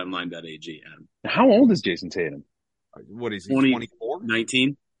per BetOnline.ag. How old is Jason Tatum? What is he? 24?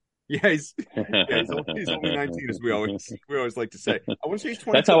 19? Yeah, he's only 19, as we always like to say. I want to say he's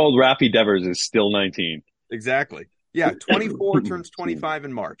 24. That's how old Rafi Devers is, still 19. Exactly. Yeah, 24 turns 25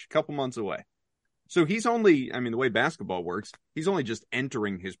 in March, a couple months away. So he's only, I mean, the way basketball works, he's only just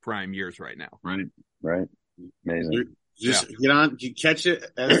entering his prime years right now. Right. Amazing. Just get on, you catch it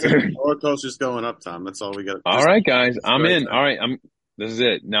as the roller coaster's going up, Tom. That's all we got. All right, guys, I'm in. All right, this is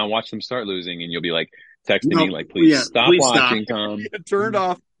it. Now watch them start losing, and you'll be like texting me like, "Please stop watching, Tom." Yeah, turned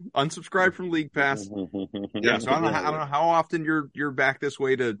off, unsubscribe from League Pass. Yeah, so I don't know how often you're back this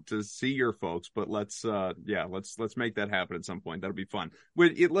way to see your folks, but let's make that happen at some point. That'll be fun.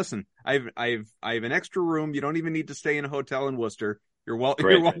 Listen, I've an extra room. You don't even need to stay in a hotel in Worcester. You're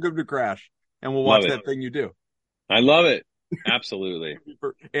welcome to crash, and we'll watch that thing you do. I love it. Absolutely.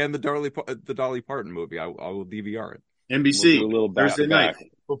 And the Dolly Parton movie. I will DVR it. NBC. We'll do a little Thursday night.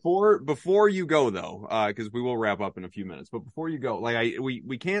 Before you go though, because we will wrap up in a few minutes. But before you go,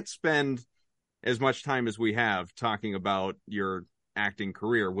 we can't spend as much time as we have talking about your acting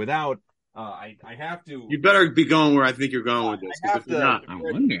career without. I have to. You better be going where I think you're going with this. I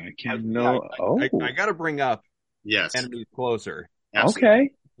wonder. I can't know. I got to bring up. Yes. Enemies Closer. Absolutely.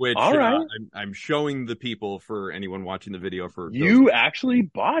 Okay. Which all right. I'm showing the people, for anyone watching the video. For you actually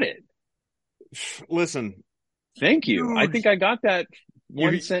bought it. Listen, thank you. Dude. I think I got that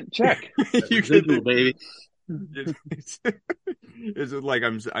 1 cent check. You can do, baby. Is it like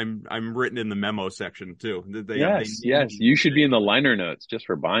I'm written in the memo section too? Yes. You should be in the liner notes just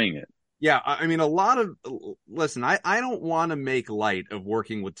for buying it. Yeah, I mean, listen, I don't want to make light of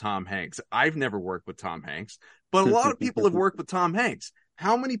working with Tom Hanks. I've never worked with Tom Hanks, but a lot of people have worked with Tom Hanks.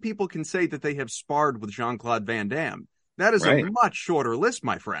 How many people can say that they have sparred with Jean-Claude Van Damme? That is a much shorter list,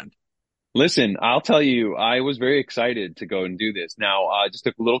 my friend. Listen, I'll tell you, I was very excited to go and do this. Now, just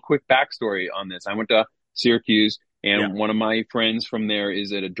a little quick backstory on this. I went to Syracuse, and one of my friends from there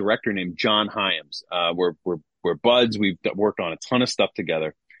is a director named John Hyams. We're buds. We've worked on a ton of stuff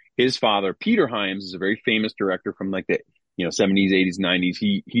together. His father, Peter Hyams, is a very famous director from like the 70s, 80s, 90s.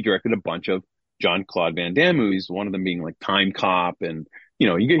 He directed a bunch of Jean-Claude Van Damme movies, one of them being like Time Cop, and he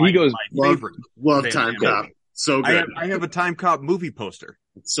goes love Time Cop. So good. I have a Time Cop movie poster.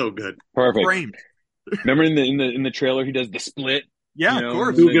 It's so good. Perfect. Framed. Remember in the trailer he does the split? Yeah, of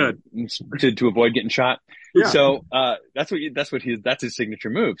course. Too good. To avoid getting shot. Yeah. So that's his signature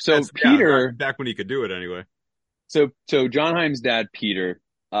move. So Peter, back when he could do it anyway. So John Hyams' dad, Peter,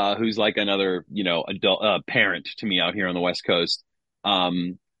 who's like another adult parent to me out here on the West Coast.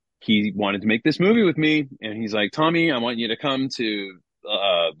 He wanted to make this movie with me, and he's like, Tommy, I want you to come to.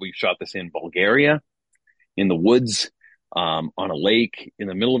 We shot this in Bulgaria, in the woods, on a lake in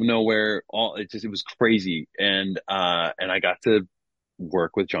the middle of nowhere. It was crazy, and I got to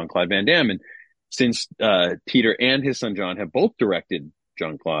work with Jean-Claude Van Damme. And since Peter and his son John have both directed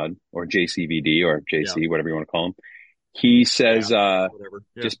Jean-Claude, or JCVD, or JC, whatever you want to call him, he says,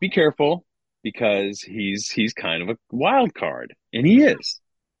 just be careful, because he's kind of a wild card, and he is.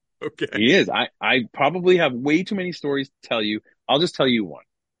 Okay. He is. I probably have way too many stories to tell you. I'll just tell you one.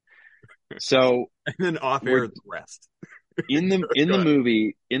 So and then off air the rest. in the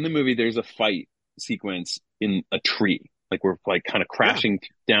movie, there's a fight sequence in a tree. Like we're like kind of crashing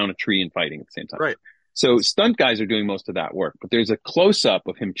down a tree and fighting at the same time. Right. So stunt guys are doing most of that work, but there's a close up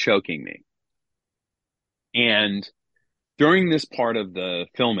of him choking me. And during this part of the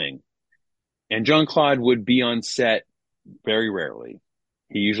filming, and Jean-Claude would be on set very rarely.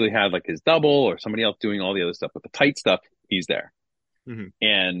 He usually had like his double or somebody else doing all the other stuff, but the tight stuff, he's there. Mm-hmm.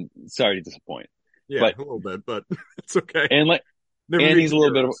 And sorry to disappoint. Yeah, but, a little bit, but it's okay. And like, Never and he's a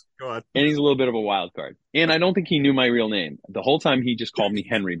little heroes. and he's a little bit of a wild card. And I don't think he knew my real name. The whole time he just called me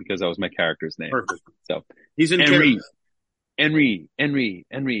Henry because that was my character's name. Perfect. So he's in Henry.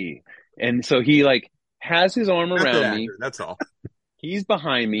 And so he like has his arm around me. That's all. He's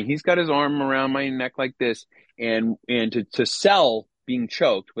behind me. He's got his arm around my neck like this. And to sell being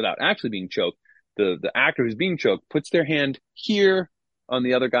choked without actually being choked, the actor who's being choked puts their hand here on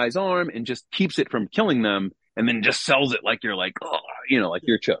the other guy's arm and just keeps it from killing them, and then just sells it like you're like, oh, like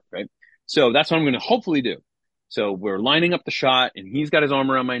you're choked, right? So that's what I'm going to hopefully do. So we're lining up the shot, and he's got his arm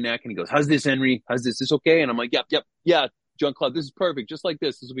around my neck, and he goes, "How's this, Henry? How's this? Is this okay?" And I'm like, "Yep, yeah, Jean-Claude, this is perfect, just like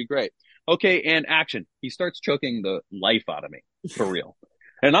this. This will be great." Okay, and action. He starts choking the life out of me, for real.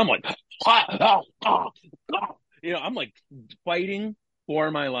 And I'm like, I'm like fighting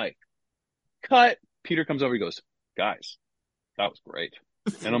for my life. Cut. Peter comes over, he goes, "Guys, that was great."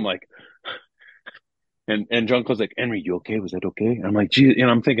 And I'm like, and Jean-Claude's like, "Henry, you okay? Was that okay?" And I'm like, "Gee," and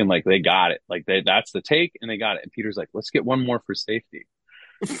I'm thinking like, they got it. Like that's the take, and they got it. And Peter's like, "Let's get one more for safety."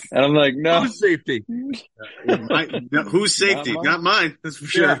 And I'm like, "No." Who's safety? Who's safety? Not mine. That's for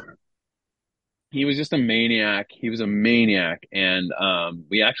sure. Yeah. He was just a maniac. He was a maniac. And,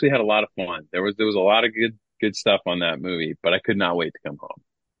 we actually had a lot of fun. There was a lot of good stuff on that movie, but I could not wait to come home.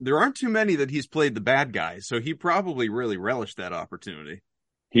 There aren't too many that he's played the bad guy, so he probably really relished that opportunity.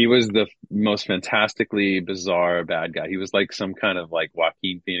 He was the most fantastically bizarre bad guy. He was like some kind of like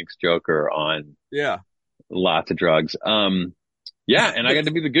Joaquin Phoenix Joker on lots of drugs. Yeah, and I got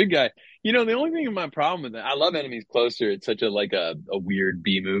to be the good guy. The only thing my problem with that, I love Enemies Closer. It's such a weird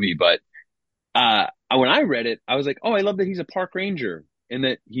B movie, but when I read it, I was like, oh, I love that he's a park ranger and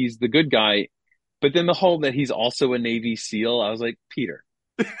that he's the good guy. But then the whole that he's also a Navy SEAL, I was like, Peter,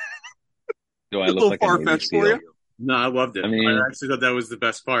 do I look like a Navy SEAL? No, I loved it. I actually thought that was the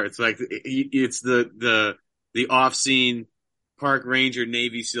best part. It's like it's the off-scene park ranger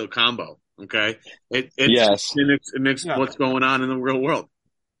Navy SEAL combo. Okay, it mimics what's going on in the real world.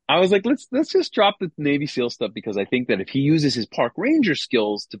 I was like, let's just drop the Navy SEAL stuff, because I think that if he uses his park ranger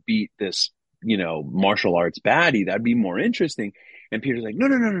skills to beat this, martial arts baddie, that'd be more interesting. And Peter's like,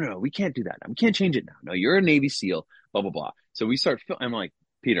 no, we can't do that. We can't change it now. No, you're a Navy SEAL, blah, blah, blah. So we start, I'm like,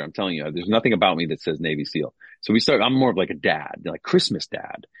 Peter, I'm telling you, there's nothing about me that says Navy SEAL. So I'm more of like a dad, like Christmas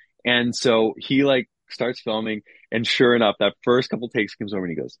dad. And so he like starts filming, and sure enough, that first couple takes comes over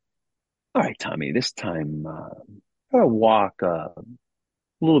and he goes, "All right, Tommy, this time, gotta walk, a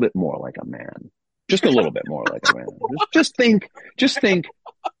little bit more like a man. Just a little bit more like a man.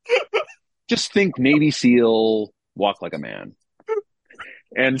 Just think Navy SEAL, walk like a man."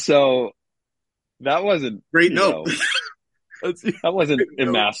 And so that wasn't great. No, that wasn't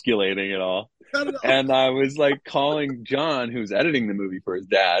emasculating at all. And I was like calling John, who's editing the movie for his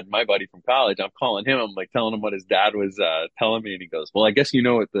dad, my buddy from college. I'm calling him. I'm like telling him what his dad was telling me, and he goes, "Well, I guess you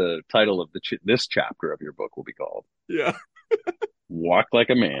know what the title of this chapter of your book will be called." Yeah. Walk like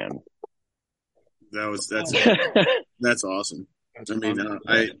a man. That's awesome.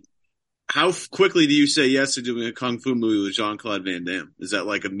 How quickly do you say yes to doing a kung fu movie with Jean-Claude Van Damme? Is that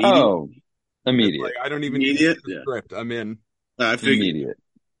like immediate? Oh, immediate. Like, I don't even need the script. I'm in. I figured. Immediate.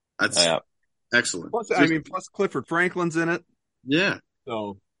 That's excellent. Plus Clifford Franklin's in it. Yeah.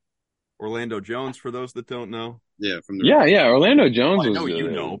 So Orlando Jones, for those that don't know. Yeah. Orlando Jones. I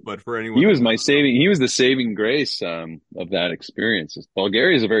know but for anyone, he was He was the saving grace of that experience.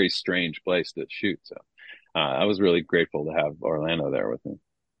 Bulgaria is a very strange place to shoot, so I was really grateful to have Orlando there with me.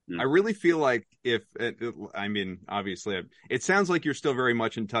 I really feel like obviously, it sounds like you're still very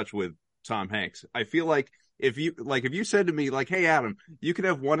much in touch with Tom Hanks. I feel like if you said to me, like, "Hey, Adam, you could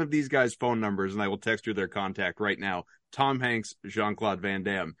have one of these guys' phone numbers and I will text you their contact right now. Tom Hanks, Jean-Claude Van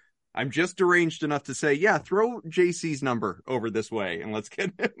Damme." I'm just deranged enough to say, yeah, throw JC's number over this way and let's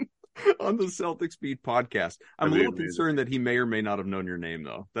get him on the Celtics Beat podcast. I'm a little concerned that he may or may not have known your name,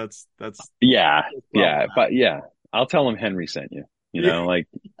 though. That's but I'll tell him Henry sent you.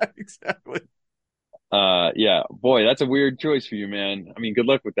 Exactly. Boy, that's a weird choice for you, man. I mean, good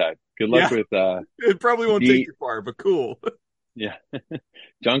luck with that. Good luck with it probably won't take you far, but cool. Yeah.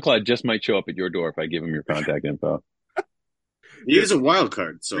 Jean-Claude just might show up at your door if I give him your contact info. He is a wild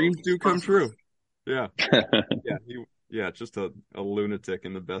card, so dreams do come true. Yeah. Just a lunatic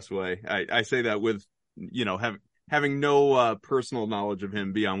in the best way. I say that with, having no personal knowledge of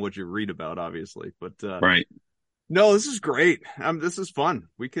him beyond what you read about, obviously. But right. No, this is great. This is fun.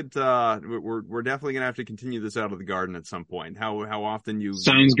 We could, we're definitely gonna have to continue this out of the Garden at some point. How often you?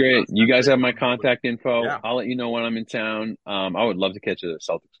 Sounds great. You guys have my contact info. Yeah. I'll let you know when I'm in town. I would love to catch a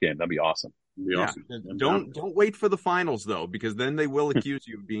Celtics game. That'd be awesome. Awesome. Don't wait for the finals though, because then they will accuse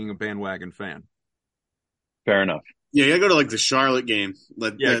you of being a bandwagon fan. Fair enough. Yeah, you gotta go to like the Charlotte game.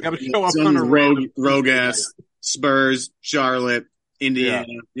 Gotta show up on a rogue ass Spurs, Charlotte, Indiana.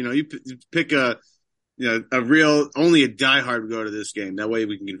 Yeah. You pick a only a diehard would go to this game. That way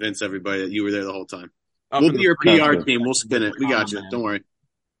we can convince everybody that you were there the whole time. We'll be your PR team. We'll spin it. We got you. Don't worry.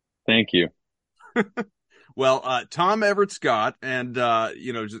 Thank you. Well, Tom Everett Scott, and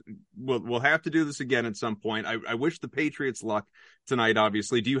we'll have to do this again at some point. I wish the Patriots luck tonight.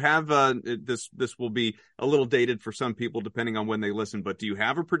 Obviously, do you have this? This will be a little dated for some people depending on when they listen. But do you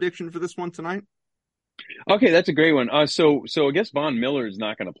have a prediction for this one tonight? Okay, that's a great one. So I guess Von Miller is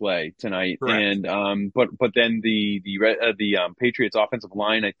not going to play tonight, Correct. and but then the Patriots offensive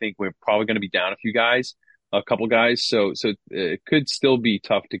line, I think we're probably going to be down a couple guys. So it could still be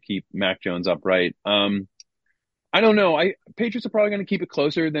tough to keep Mac Jones upright. I don't know. Patriots are probably going to keep it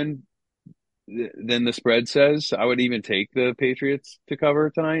closer than the spread says. I would even take the Patriots to cover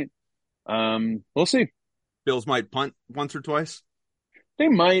tonight. We'll see. Bills might punt once or twice. They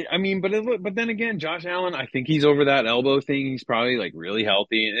might. I mean, but then again, Josh Allen, I think he's over that elbow thing. He's probably like really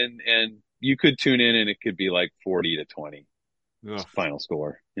healthy, and you could tune in and it could be like 40-20 final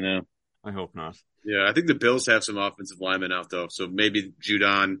score. I hope not. Yeah, I think the Bills have some offensive linemen out though, so maybe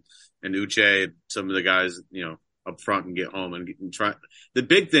Judon and Uche, some of the guys, up front and get home and try. The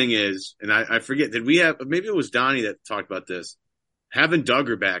big thing is, and I forget, did we have? Maybe it was Donnie that talked about this. Having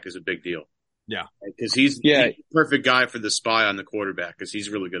Duggar back is a big deal. Yeah, because he's the perfect guy for the spy on the quarterback because he's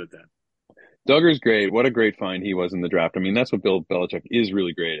really good at that. Duggar's great. What a great find he was in the draft. I mean, that's what Bill Belichick is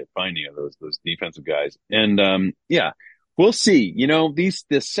really great at, finding those defensive guys. And we'll see.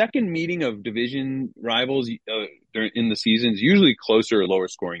 The second meeting of division rivals in the season is usually closer or lower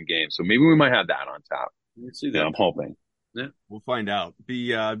scoring games. So maybe we might have that on top. We'll see that. I'm hoping. Yeah, we'll find out.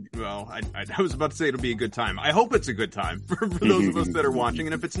 I was about to say it'll be a good time. I hope it's a good time for those of us that are watching.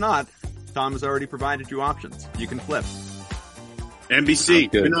 And if it's not, Tom has already provided you options. You can flip.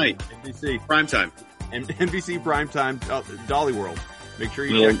 NBC, good night. NBC. Primetime. NBC Primetime, Dolly World. Make sure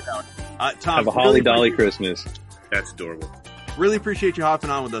you check it out. Tom, have a holly dolly Christmas. That's adorable. Really appreciate you hopping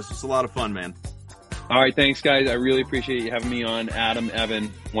on with us. It's a lot of fun, man. All right, thanks, guys. I really appreciate you having me on. Adam, Evan,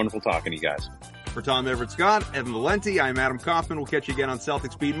 wonderful talking to you guys. For Tom Everett Scott, Evan Valenti, I'm Adam Kaufman. We'll catch you again on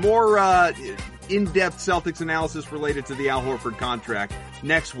Celtics Beat. More in-depth Celtics analysis related to the Al Horford contract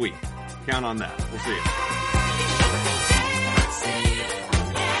next week. Count on that. We'll see you.